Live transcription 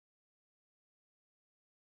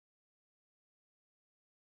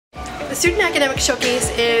The Student Academic Showcase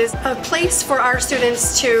is a place for our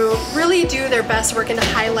students to really do their best work and to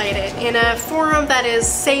highlight it in a forum that is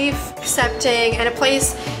safe, accepting, and a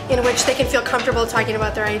place in which they can feel comfortable talking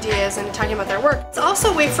about their ideas and talking about their work. It's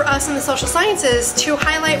also a way for us in the social sciences to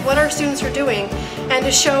highlight what our students are doing and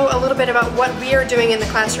to show a little bit about what we are doing in the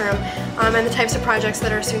classroom and the types of projects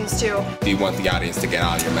that our students do. Do you want the audience to get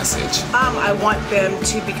out your message? I want them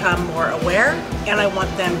to become more aware, and I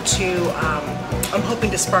want them to, I'm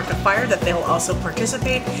hoping to spark a fire that they'll also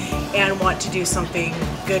participate and want to do something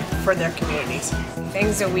good for their communities.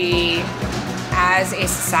 Things that we as a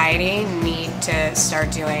society need to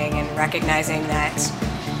start doing and recognizing that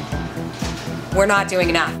we're not doing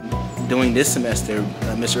enough. During this semester,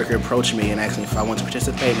 Mr. Ricker approached me and asked me if I wanted to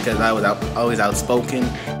participate because I was always outspoken.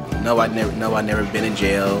 No, I'd never been in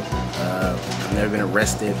jail. I've never been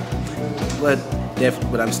arrested, but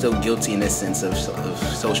I'm still guilty in this sense of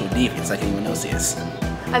social deviance like anyone else is.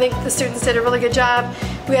 I think the students did a really good job.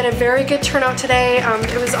 We had a very good turnout today.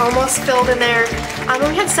 It was almost filled in there.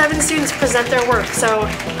 We had 7 students present their work, so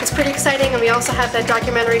it's pretty exciting, and we also have that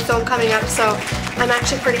documentary film coming up, so I'm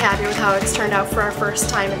actually pretty happy with how it's turned out for our first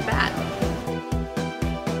time at BAT.